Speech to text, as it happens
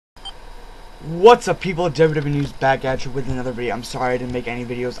What's up, people? WWE News back at you with another video. I'm sorry I didn't make any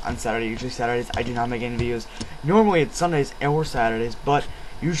videos on Saturday. Usually Saturdays I do not make any videos. Normally it's Sundays or Saturdays, but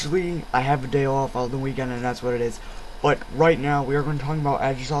usually I have a day off on the weekend and that's what it is. But right now we are going to talk about,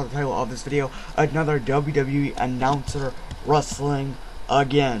 as you saw the title of this video, another WWE announcer wrestling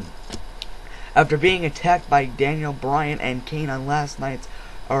again. After being attacked by Daniel Bryan and Kane on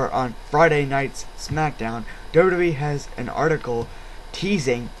on Friday night's SmackDown, WWE has an article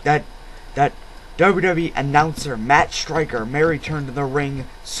teasing that WWE announcer Matt Striker may return to the ring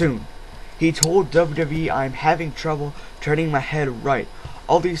soon. He told WWE, "I'm having trouble turning my head right.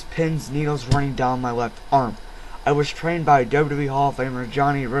 All these pins, needles running down my left arm. I was trained by WWE Hall of Famer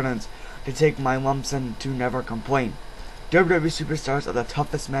Johnny Riddens to take my lumps and to never complain. WWE superstars are the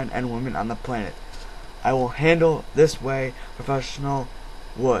toughest men and women on the planet. I will handle this way professional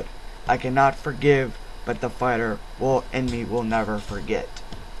would. I cannot forgive, but the fighter in me will never forget."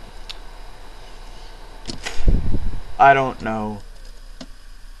 I don't know.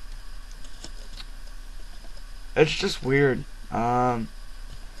 It's just weird. I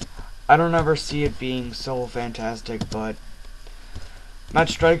don't ever see it being so fantastic, but Matt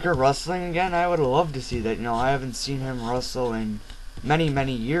Striker wrestling again, I would love to see that. You know, I haven't seen him wrestle in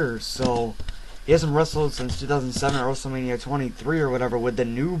many years, so he hasn't wrestled since 2007 or WrestleMania 23 or whatever with the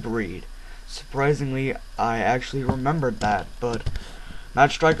New Breed. Surprisingly, I actually remembered that, but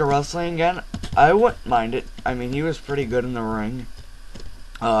Matt Striker wrestling again, I wouldn't mind it. I mean, he was pretty good in the ring.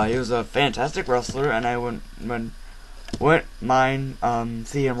 He was a fantastic wrestler, and I wouldn't mind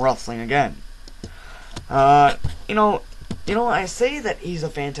seeing him wrestling again. You know, I say that he's a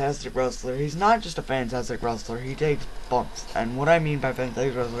fantastic wrestler. He's not just a fantastic wrestler. He takes bumps, and what I mean by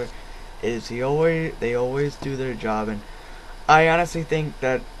fantastic wrestler is they always do their job. And I honestly think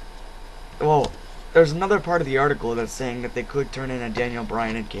that, well, there's another part of the article that's saying that they could turn in a Daniel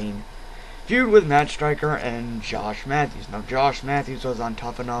Bryan and Kane feud with Matt Striker and Josh Matthews. Now, Josh Matthews was on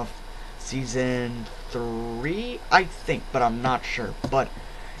Tough Enough season 3, I think, but I'm not sure. But,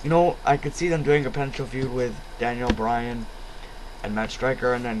 you know, I could see them doing a potential feud with Daniel Bryan and Matt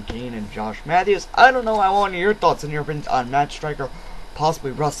Striker, and then Kane and Josh Matthews. I don't know. I want your thoughts and your opinions on Matt Striker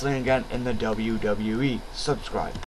possibly wrestling again in the WWE. Subscribe.